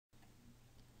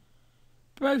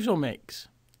Promotional mix.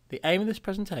 The aim of this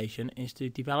presentation is to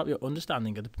develop your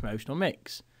understanding of the promotional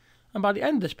mix. And by the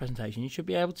end of this presentation, you should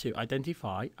be able to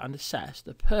identify and assess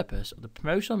the purpose of the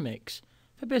promotional mix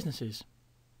for businesses.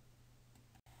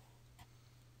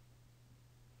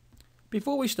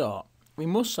 Before we start, we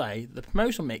must say that the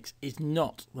promotional mix is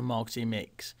not the marketing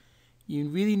mix. You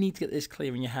really need to get this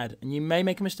clear in your head, and you may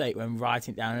make a mistake when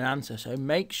writing down an answer, so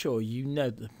make sure you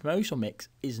know that the promotional mix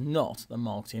is not the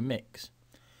marketing mix.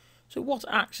 So what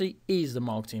actually is the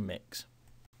marketing mix?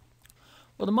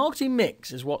 Well, the marketing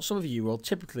mix is what some of you will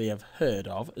typically have heard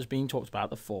of as being talked about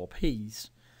the 4 Ps.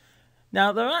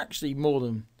 Now, there are actually more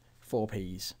than 4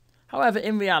 Ps. However,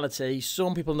 in reality,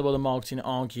 some people in the world of marketing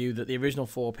argue that the original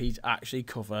 4 Ps actually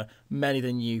cover many of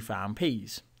the newfound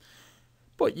Ps.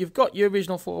 But you've got your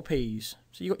original 4 Ps.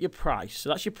 So you've got your price. So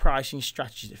that's your pricing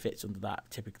strategy that fits under that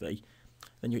typically.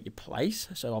 Then you've got your place.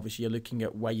 So obviously you're looking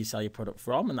at where you sell your product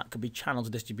from, and that could be channels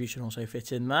of distribution also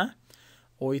fit in there,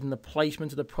 or even the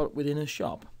placement of the product within a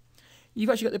shop. You've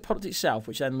actually got the product itself,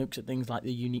 which then looks at things like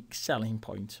the unique selling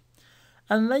point.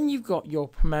 And then you've got your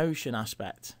promotion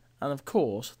aspect. And of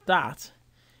course, that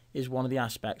is one of the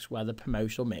aspects where the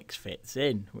promotional mix fits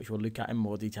in, which we'll look at in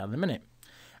more detail in a minute.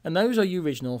 And those are your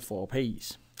original 4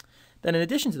 Ps. Then in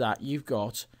addition to that, you've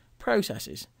got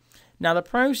processes. Now the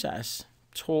process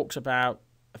talks about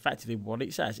effectively what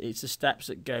it says. It's the steps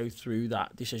that go through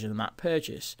that decision and that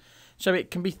purchase. So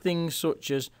it can be things such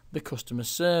as the customer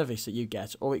service that you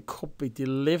get, or it could be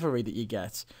delivery that you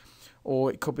get,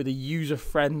 or it could be the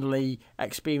user-friendly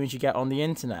experience you get on the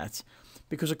internet.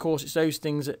 Because of course it's those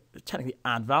things that technically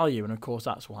add value, and of course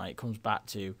that's why it comes back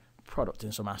to product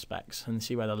in some aspects, and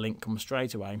see where the link comes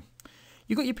straight away.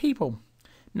 You've got your people.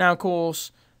 Now of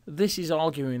course this is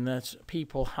arguing that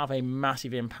people have a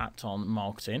massive impact on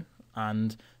marketing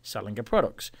and selling of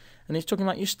products, and it's talking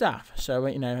about your staff. So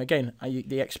again,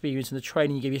 the experience and the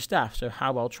training you give your staff. So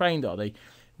how well trained are they?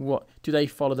 What do they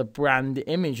follow the brand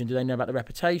image, and do they know about the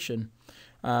reputation?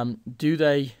 Do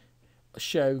they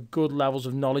show good levels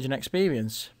of knowledge and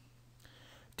experience?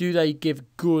 Do they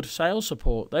give good sales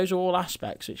support? Those are all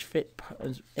aspects which fit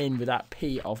in with that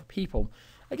P of people.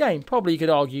 Again, probably you could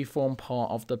argue form part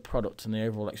of the product and the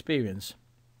overall experience.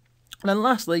 And then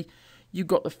lastly, you've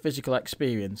got the physical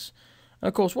experience. And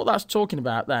of course, what that's talking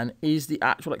about then is the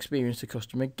actual experience the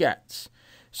customer gets.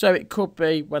 So it could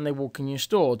be when they walk in your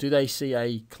store, do they see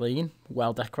a clean,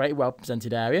 well-decorated,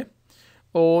 well-presented area?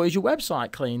 Or is your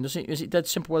website clean? Is it dead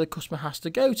simple where the customer has to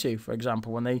go to, for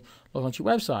example, when they log onto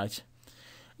your website?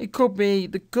 It could be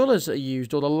the colours that are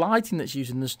used or the lighting that's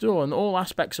used in the store, and all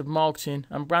aspects of marketing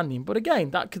and branding. But again,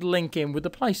 that could link in with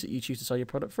the place that you choose to sell your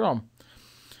product from.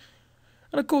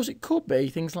 And of course, it could be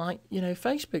things like,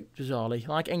 Facebook, bizarrely,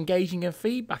 like engaging in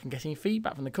feedback and getting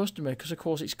feedback from the customer, because of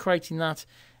course it's creating that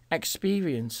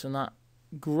experience and that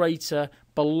greater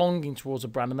belonging towards a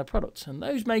brand and the product. And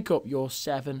those make up your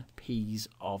 7 Ps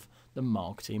of the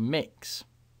marketing mix.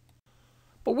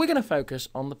 But we're going to focus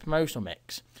on the promotional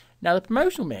mix. Now, the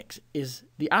promotional mix is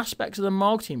the aspects of the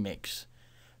marketing mix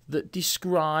that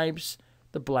describes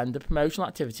the blend of promotional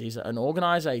activities that an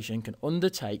organisation can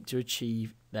undertake to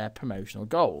achieve their promotional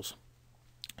goals.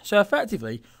 So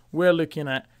effectively, we're looking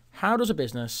at how does a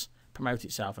business promote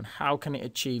itself, and how can it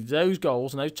achieve those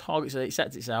goals and those targets that it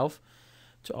sets itself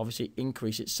to obviously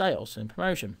increase its sales and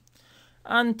promotion.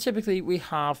 And typically we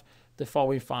have the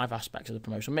following 5 aspects of the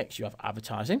promotional mix. You have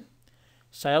advertising,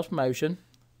 sales promotion,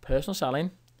 personal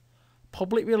selling,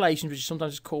 public relations, which is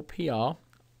sometimes called PR,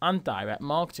 and direct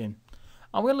marketing.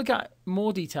 And we'll look at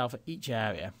more detail for each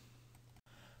area.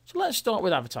 So let's start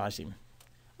with advertising.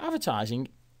 Advertising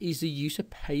is the use of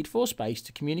paid-for space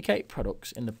to communicate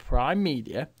products in the prime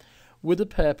media with the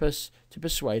purpose to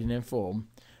persuade and inform.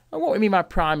 And what we mean by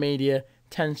prime media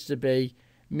tends to be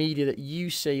media that you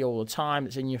see all the time,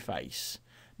 that's in your face.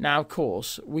 Now, of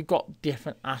course, we've got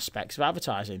different aspects of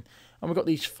advertising, and we've got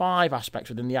these 5 aspects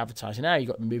within the advertising area. You've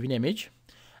got the moving image,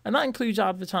 and that includes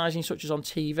advertising such as on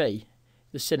TV,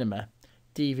 the cinema,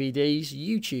 DVDs,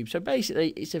 YouTube. So basically,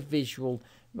 it's a visual,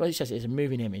 well, it says it's a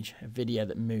moving image, a video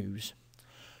that moves.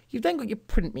 You've then got your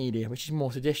print media, which is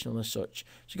more traditional as such.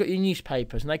 So you've got your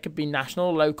newspapers, and they could be national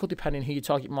or local, depending on who your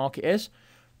target market is.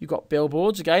 You've got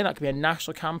billboards, again, that could be a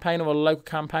national campaign or a local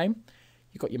campaign.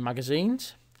 You've got your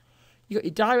magazines. You've got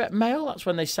your direct mail, that's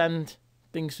when they send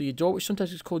things to your door, which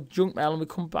sometimes is called junk mail, and we'll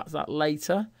come back to that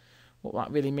later, what that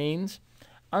really means.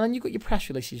 And then you've got your press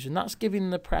releases, and that's giving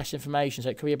the press information. So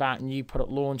it could be about new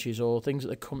product launches or things that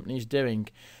the company is doing.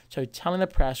 So telling the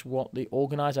press what the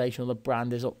organisation or the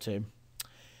brand is up to.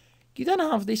 You then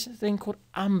have this thing called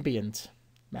ambient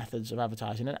methods of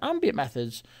advertising. And ambient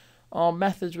methods are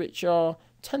methods which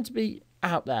tend to be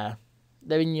out there.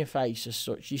 they're in your face as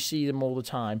such. You see them all the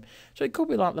time. So it could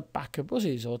be like the back of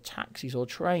buses or taxis or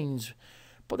trains.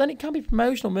 But then it can be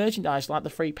promotional merchandise like the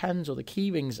free pens or the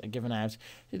key rings that are given out.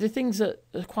 They're things that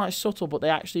are quite subtle, but they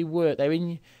actually work. They're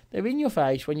in your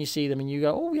face when you see them and you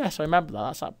go, oh yes, I remember that.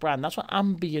 That's that brand. That's what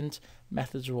ambient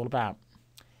methods are all about.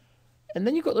 And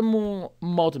then you've got the more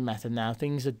modern method now.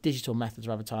 Things are digital methods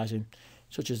of advertising,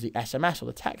 such as the SMS or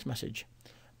the text message.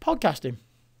 Podcasting.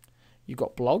 You've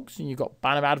got blogs and you've got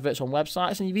banner adverts on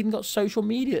websites and you've even got social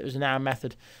media that is now a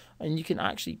method. And you can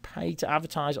actually pay to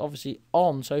advertise, obviously,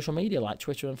 on social media like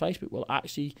Twitter and Facebook will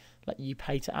actually let you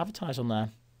pay to advertise on there.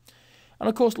 And,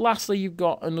 of course, lastly, you've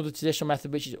got another traditional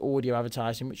method, which is audio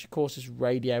advertising, which, of course, is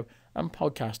radio and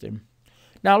podcasting.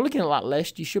 Now, looking at that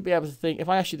list, you should be able to think, if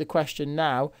I ask you the question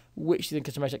now, which do you think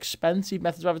is the most expensive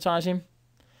methods of advertising?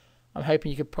 I'm hoping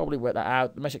you could probably work that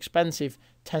out. The most expensive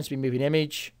tends to be moving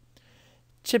image,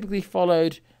 typically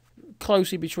followed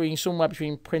closely somewhere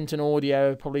between print and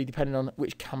audio, probably depending on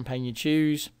which campaign you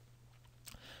choose.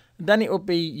 Then it would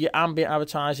be your ambient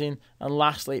advertising, and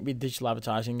lastly it'd be digital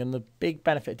advertising. And the big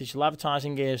benefit of digital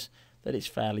advertising is that it's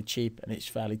fairly cheap and it's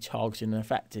fairly targeted and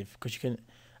effective because you can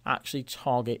actually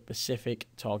target specific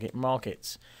target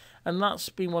markets. And that's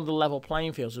been one of the level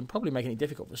playing fields and probably making it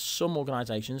difficult for some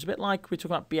organisations, a bit like we're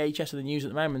talking about BHS in the news at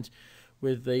the moment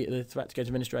with the threat to go to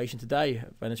administration today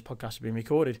when this podcast has been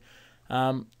recorded.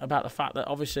 About the fact that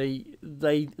obviously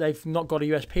they've not got a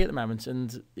USP at the moment,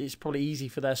 and it's probably easy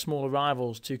for their smaller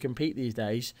rivals to compete these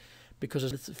days because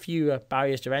there's fewer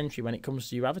barriers to entry when it comes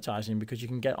to your advertising, because you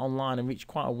can get online and reach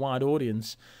quite a wide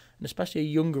audience, and especially a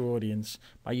younger audience,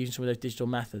 by using some of those digital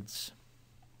methods.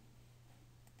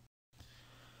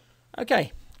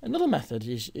 Okay, another method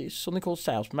is something called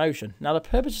sales promotion. Now, the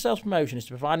purpose of sales promotion is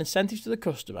to provide incentives to the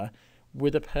customer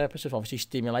with the purpose of obviously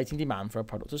stimulating demand for a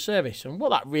product or service. And what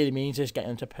that really means is getting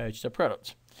them to purchase a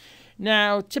product.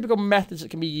 Now, typical methods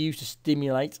that can be used to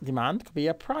stimulate demand could be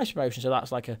a price promotion. So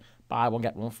that's like a buy one,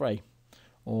 get one free.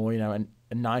 Or, a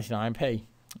 99p.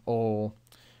 Or,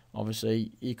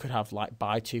 obviously, you could have like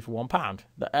buy two for £1.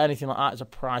 Anything like that is a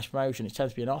price promotion. It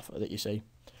tends to be an offer that you see.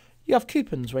 You have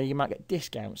coupons where you might get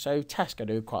discounts. So Tesco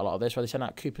do quite a lot of this, where they send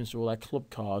out coupons to all their club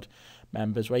card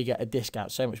members where you get a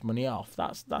discount, so much money off.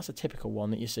 That's a typical one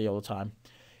that you see all the time.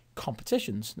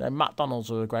 Competitions. Now,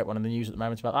 McDonald's are a great one in the news at the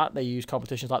moment about that. They use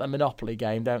competitions like the Monopoly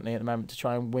game, don't they, at the moment, to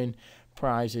try and win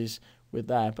prizes with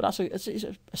there. But it's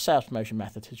a sales promotion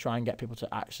method to try and get people to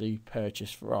actually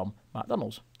purchase from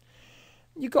McDonald's.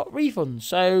 You've got refunds.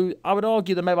 So I would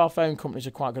argue the mobile phone companies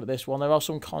are quite good at this one. There are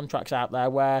some contracts out there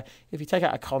where if you take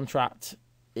out a contract,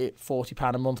 it's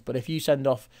 £40 a month, but if you send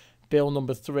off bill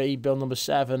number 3, bill number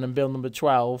 7 and bill number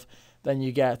 12, then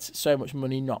you get so much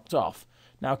money knocked off.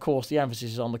 Now, of course, the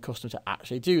emphasis is on the customer to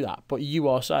actually do that, but you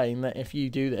are saying that if you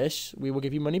do this, we will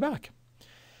give you money back.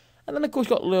 And then, of course,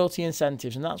 you've got loyalty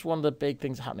incentives, and that's one of the big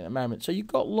things happening at the moment. So you've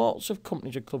got lots of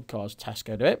companies with club cards.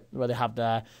 Tesco do it, where they have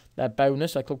their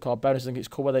bonus, their club card bonus, I think it's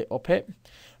called, where they up it.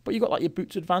 But you've got like your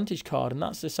Boots Advantage card, and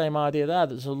that's the same idea there.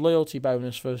 There's a loyalty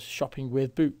bonus for shopping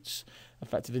with Boots,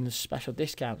 effectively in the special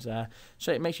discounts there.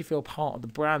 So it makes you feel part of the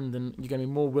brand, and you're going to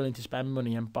be more willing to spend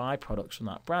money and buy products from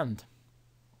that brand.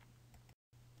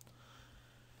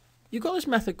 You've got this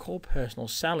method called personal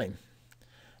selling.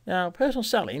 Now, personal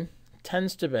selling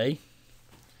tends to be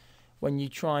when you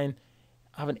try and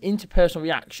have an interpersonal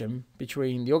reaction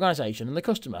between the organisation and the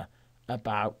customer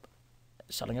about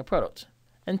selling a product.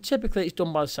 And typically it's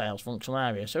done by the sales functional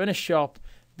area. So in a shop,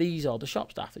 these are the shop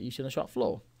staff that you see on the shop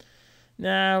floor.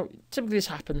 Now, typically this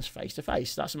happens face to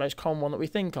face. That's the most common one that we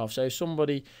think of. So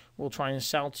somebody will try and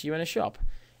sell to you in a shop.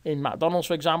 In McDonald's,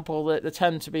 for example, there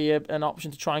tend to be an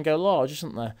option to try and go large,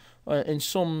 isn't there? In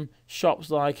some shops,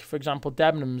 like, for example,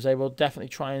 Debenhams, they will definitely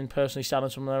try and personally sell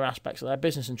in some of their aspects of their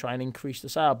business and try and increase the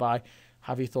sale by,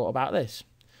 have you thought about this?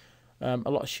 A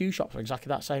lot of shoe shops are exactly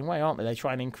that same way, aren't they? They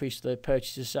try and increase the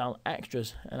purchases, sell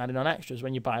extras and adding on extras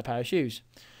when you buy a pair of shoes.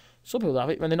 Some people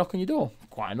have it when they knock on your door.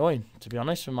 Quite annoying, to be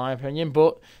honest, in my opinion,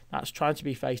 but that's trying to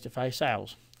be face-to-face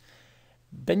sales.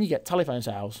 Then you get telephone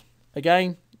sales.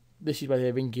 Again, this is where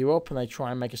they ring you up and they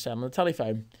try and make a sale on the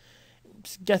telephone.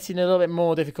 It's getting a little bit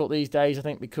more difficult these days, I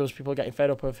think, because people are getting fed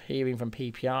up of hearing from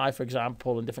PPI, for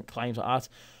example, and different claims like that.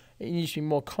 It needs to be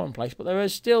more commonplace, but there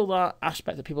is still that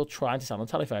aspect of people trying to sell on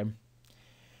the telephone.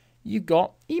 You've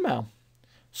got email.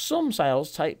 Some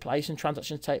sales take place and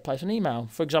transactions take place on email.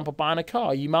 For example, buying a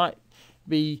car, you might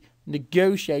be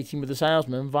negotiating with the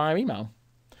salesman via email.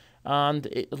 And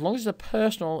as long as it's a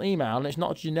personal email and it's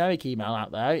not a generic email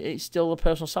out there, it's still a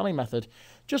personal selling method.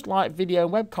 Just like video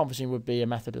and web conferencing would be a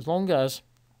method, as long as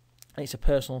it's a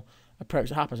personal approach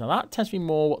that happens. Now that tends to be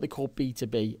more what they call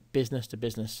B2B, business to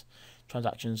business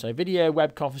transactions. So video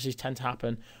web conferences tend to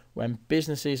happen when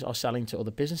businesses are selling to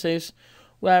other businesses,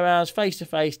 whereas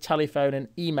face-to-face telephone and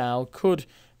email could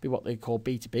be what they call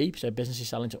B2B, so businesses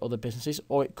selling to other businesses,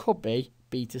 or it could be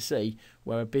B2C,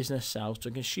 where a business sells to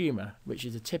a consumer, which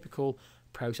is the typical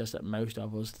process that most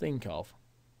of us think of.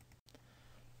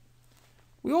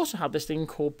 We also have this thing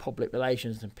called public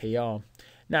relations and PR.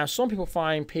 Now, some people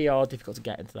find PR difficult to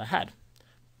get into their head.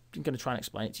 I'm going to try and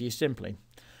explain it to you simply.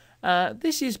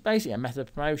 This is basically a method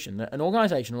of promotion that an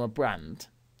organisation or a brand,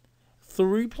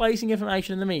 through placing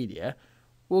information in the media,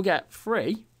 will get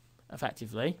free,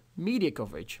 effectively, media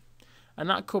coverage. And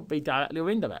that could be directly or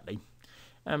indirectly.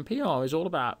 And PR is all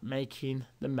about making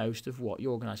the most of what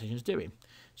your organisation is doing.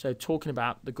 So talking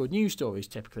about the good news stories,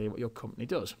 typically what your company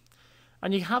does.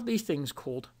 And you have these things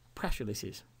called press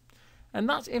releases. And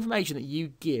that's information that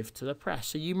you give to the press.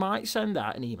 So you might send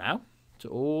out an email to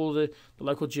all the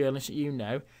local journalists that you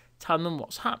know, telling them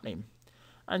what's happening.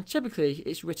 And typically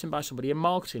it's written by somebody in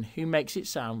marketing who makes it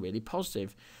sound really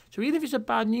positive. So even if it's a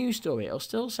bad news story, it'll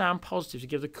still sound positive to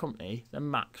give the company the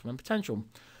maximum potential.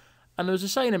 And there's a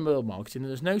saying in marketing that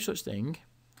there's no such thing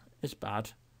as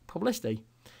bad publicity.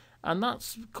 And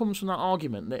that comes from that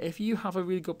argument that if you have a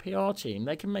really good PR team,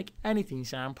 they can make anything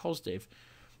sound positive.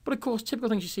 But of course, typical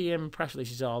things you see in press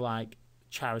releases are like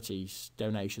charities,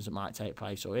 donations that might take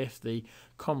place, or if the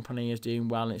company is doing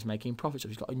well and it's making profits, or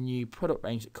if it's got a new product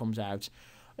range that comes out.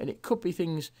 And it could be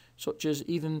things such as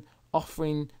even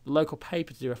offering the local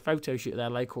paper to do a photo shoot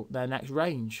of their next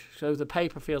range. So the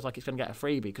paper feels like it's going to get a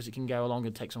freebie because it can go along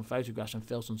and take some photographs and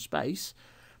fill some space.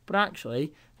 But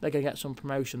actually, they're going to get some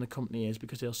promotion, the company is,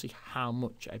 because they'll see how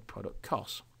much a product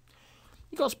costs.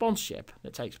 You've got sponsorship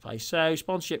that takes place. So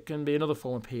sponsorship can be another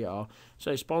form of PR.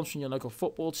 So sponsoring your local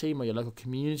football team or your local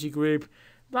community group,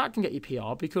 that can get you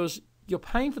PR because you're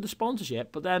paying for the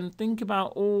sponsorship, but then think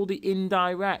about all the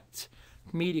indirect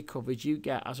media coverage you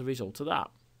get as a result of that.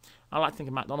 I like to think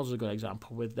of McDonald's as a good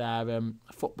example with their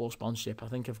football sponsorship. I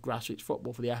think of grassroots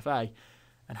football for the FA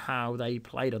and how they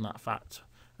played on that fact.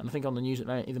 And I think on the news at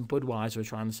the moment, even Budweiser are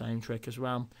trying the same trick as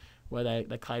well, where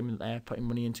they're claiming that they're putting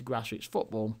money into grassroots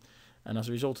football. And as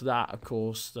a result of that, of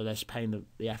course, they're paying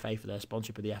the FA for their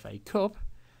sponsorship of the FA Cup.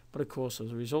 But of course,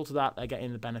 as a result of that, they're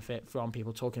getting the benefit from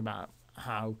people talking about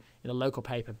how in a local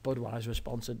paper, Budweiser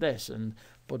sponsored this and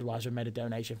Budweiser made a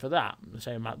donation for that. The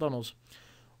same with McDonald's.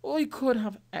 Or you could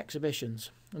have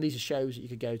exhibitions, and these are shows that you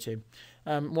could go to.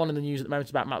 One in the news at the moment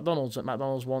is about McDonald's, that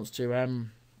McDonald's wants to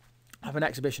have an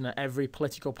exhibition at every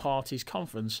political party's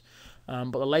conference.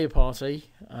 But the Labour Party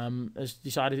has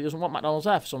decided it doesn't want McDonald's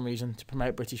there for some reason to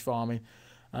promote British farming.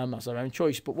 That's their own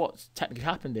choice. But what's technically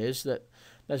happened is that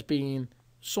there's been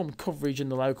some coverage in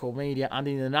the local media and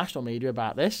in the national media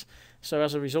about this. So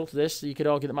as a result of this, you could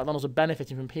argue that McDonald's are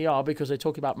benefiting from PR because they're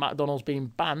talking about McDonald's being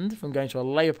banned from going to a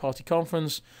Labour Party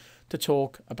conference to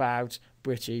talk about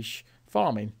British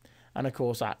farming. And of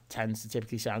course, that tends to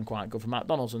typically sound quite good for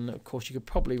McDonald's. And of course, you could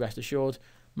probably rest assured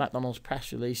McDonald's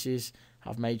press releases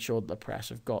have made sure that the press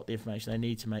have got the information they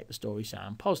need to make the story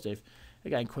sound positive.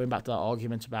 Again, coming back to that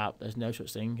argument about there's no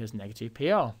such thing as negative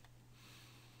PR.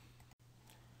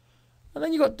 And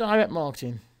then you've got direct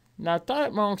marketing. Now,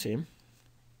 direct marketing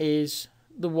is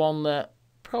the one that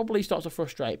probably starts to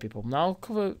frustrate people. Now, I'll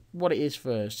cover what it is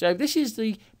first. So this is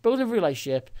the building of a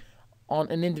relationship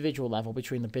on an individual level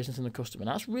between the business and the customer. And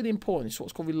that's really important. It's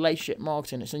what's called relationship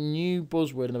marketing. It's a new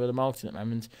buzzword in the world of marketing at the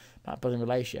moment about building a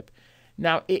relationship.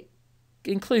 Now, it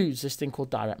includes this thing called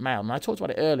direct mail. And I talked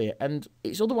about it earlier, and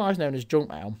it's otherwise known as junk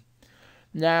mail.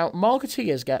 Now,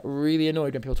 marketeers get really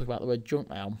annoyed when people talk about the word junk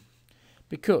mail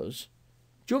because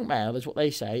junk mail is what they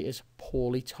say is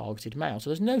poorly targeted mail. So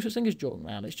there's no such thing as junk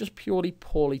mail. It's just purely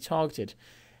poorly targeted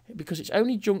because it's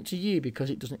only junk to you because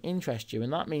it doesn't interest you.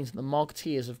 And that means that the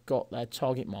marketeers have got their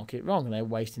target market wrong and they're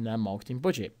wasting their marketing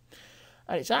budget.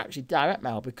 And it's actually direct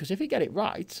mail because if you get it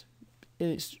right, and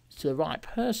it's to the right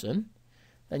person,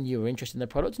 then you're interested in the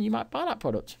product and you might buy that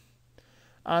product.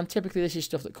 And typically this is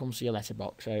stuff that comes to your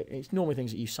letterbox. So it's normally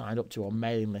things that you signed up to or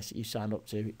mailing lists that you signed up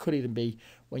to. It could even be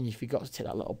when you forgot to tick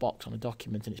that little box on a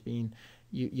document and it's been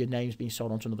your name's been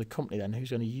sold on to another company then who's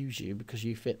going to use you because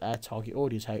you fit their target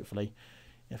audience hopefully.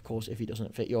 And of course, if it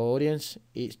doesn't fit your audience,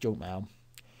 it's junk mail.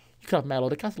 You could have mail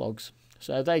order catalogues.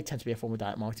 So they tend to be a form of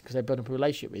direct marketing because they build up a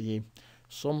relationship with you.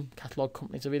 Some catalogue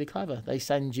companies are really clever. They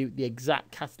send you the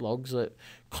exact catalogues that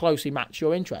closely match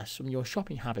your interests and your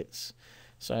shopping habits.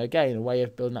 So again, a way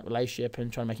of building that relationship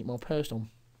and trying to make it more personal.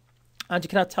 And you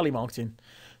can have telemarketing.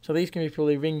 So these can be people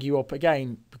who ring you up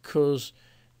again because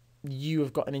you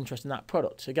have got an interest in that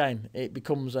product. Again, it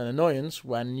becomes an annoyance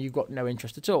when you've got no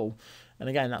interest at all. And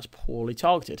again, that's poorly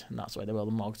targeted, and that's the way the world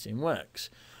of marketing works.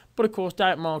 But of course,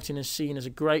 direct marketing is seen as a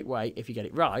great way, if you get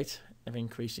it right, of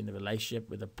increasing the relationship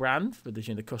with the brand, with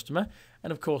the customer,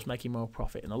 and of course, making more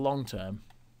profit in the long term.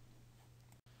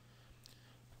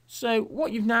 So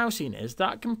what you've now seen is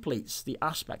that completes the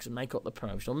aspects that make up the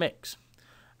promotional mix.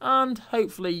 And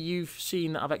hopefully you've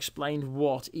seen that I've explained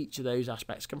what each of those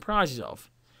aspects comprises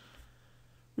of.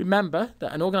 Remember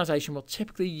that an organisation will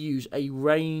typically use a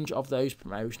range of those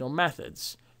promotional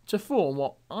methods to form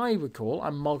what I would call,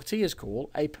 and marketeers call,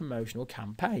 a promotional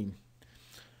campaign.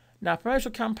 Now, a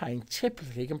promotional campaign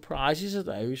typically comprises of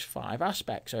those 5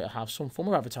 aspects. So it'll have some form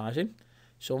of advertising,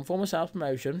 some form of sales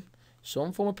promotion,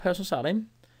 some form of personal selling,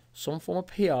 some form of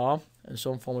PR, and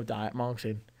some form of direct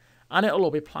marketing. And it'll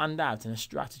all be planned out in a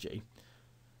strategy.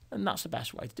 And that's the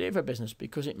best way to do it for a business,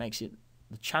 because it makes it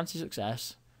the chances of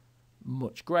success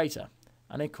much greater.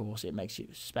 And of course, it makes your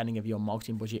spending of your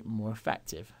marketing budget more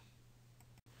effective.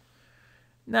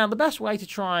 Now, the best way to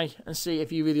try and see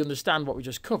if you really understand what we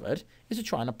just covered is to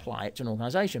try and apply it to an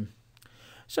organisation.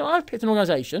 So I've picked an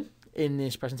organisation in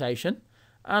this presentation,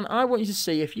 and I want you to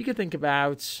see if you can think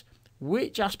about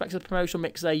which aspects of the promotional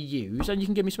mix they use, and you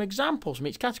can give me some examples from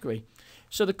each category.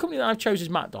 So the company that I've chosen is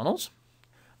McDonald's,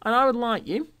 and I would like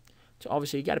you to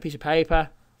obviously get a piece of paper,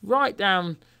 write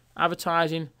down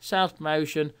advertising, sales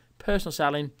promotion, personal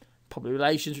selling, public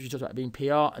relations, which you talked about being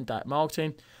PR, and direct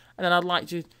marketing. And then I'd like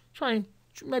to try and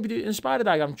maybe do it in a spider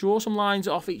diagram, draw some lines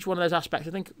off each one of those aspects.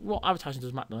 I think, what advertising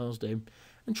does McDonald's do?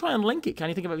 And try and link it. Can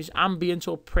you think about if it's ambient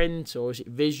or print, or is it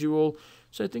visual?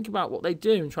 So think about what they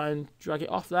do and try and drag it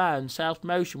off there. And sales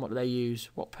promotion, what do they use?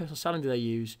 What personal selling do they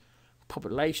use?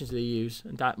 Public relations do they use?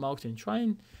 And direct marketing. Try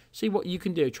and see what you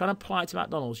can do. Try and apply it to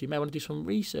McDonald's. You may want to do some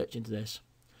research into this.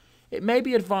 It may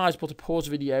be advisable to pause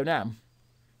the video now.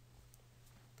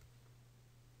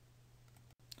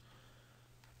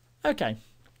 Okay.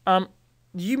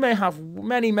 You may have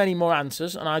many, many more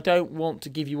answers, and I don't want to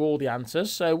give you all the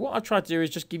answers. So what I've tried to do is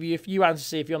just give you a few answers,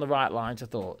 see if you're on the right lines of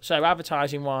thought. So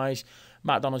advertising-wise,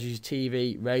 McDonald's uses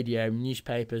TV, radio,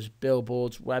 newspapers,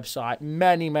 billboards, website,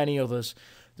 many, many others.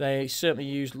 They certainly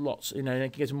use lots, they can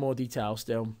get into more detail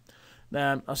still.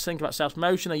 I was thinking about sales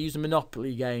promotion. They use the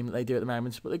Monopoly game that they do at the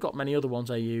moment, but they've got many other ones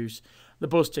they use. The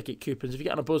Buzz ticket coupons. If you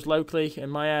get on a Buzz locally in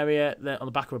my area, on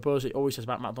the back of a Buzz, it always says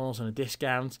about McDonald's and a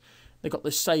discount. They've got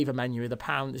the saver menu, the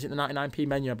pound. Is it the 99p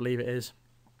menu? I believe it is.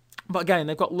 But again,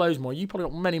 they've got loads more. You've probably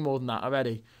got many more than that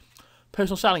already.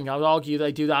 Personal selling, I would argue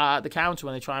they do that at the counter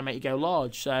when they try and make you go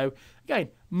large. So again,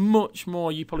 much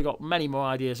more. You've probably got many more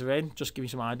ideas are in. Just give you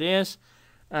some ideas.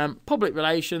 Public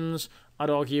relations, I'd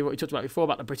argue what we talked about before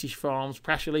about the British Farms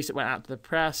press release that went out to the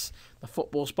press, the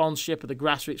football sponsorship of the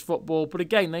grassroots football. But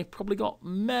again, they've probably got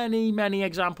many, many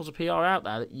examples of PR out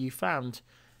there that you found.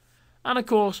 And of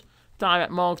course,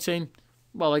 direct marketing,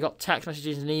 well, they got text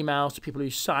messages and emails to people who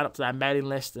sign up to their mailing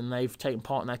list, and they've taken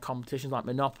part in their competitions like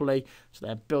Monopoly, so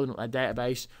they're building up their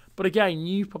database. But again,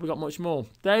 you've probably got much more.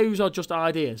 Those are just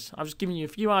ideas. I've just given you a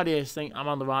few ideas to think, am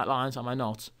I on the right lines, am I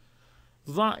not?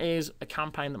 That is a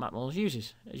campaign that McDonald's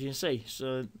uses, as you can see,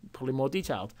 so probably more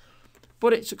detailed.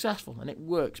 But it's successful, and it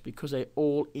works because they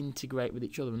all integrate with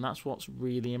each other, and that's what's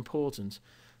really important,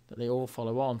 that they all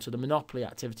follow on. So the Monopoly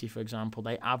activity, for example,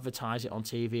 they advertise it on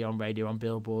TV, on radio, on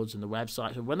billboards, and the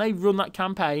website. So when they run that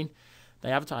campaign,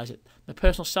 they advertise it. The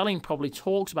personal selling probably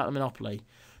talks about the Monopoly.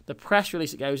 The press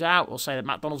release that goes out will say that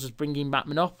McDonald's is bringing back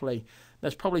Monopoly.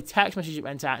 There's probably text messages that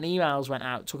went out and emails went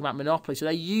out talking about Monopoly. So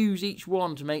they use each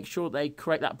one to make sure they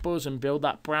create that buzz and build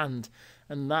that brand.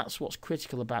 And that's what's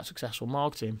critical about successful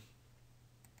marketing.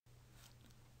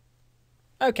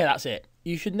 Okay, that's it.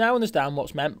 You should now understand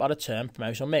what's meant by the term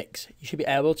promotional mix. You should be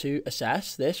able to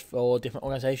assess this for different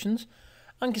organisations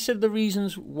and consider the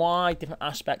reasons why different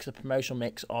aspects of the promotional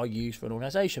mix are used for an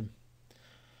organisation.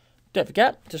 Don't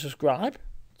forget to subscribe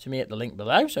to me at the link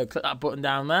below, so click that button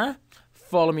down there.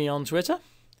 Follow me on Twitter,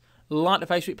 like the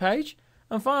Facebook page,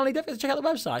 and finally, don't forget to check out the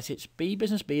website. It's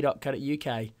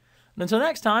BeeBusinessBee.co.uk. And until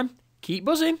next time, keep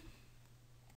buzzing.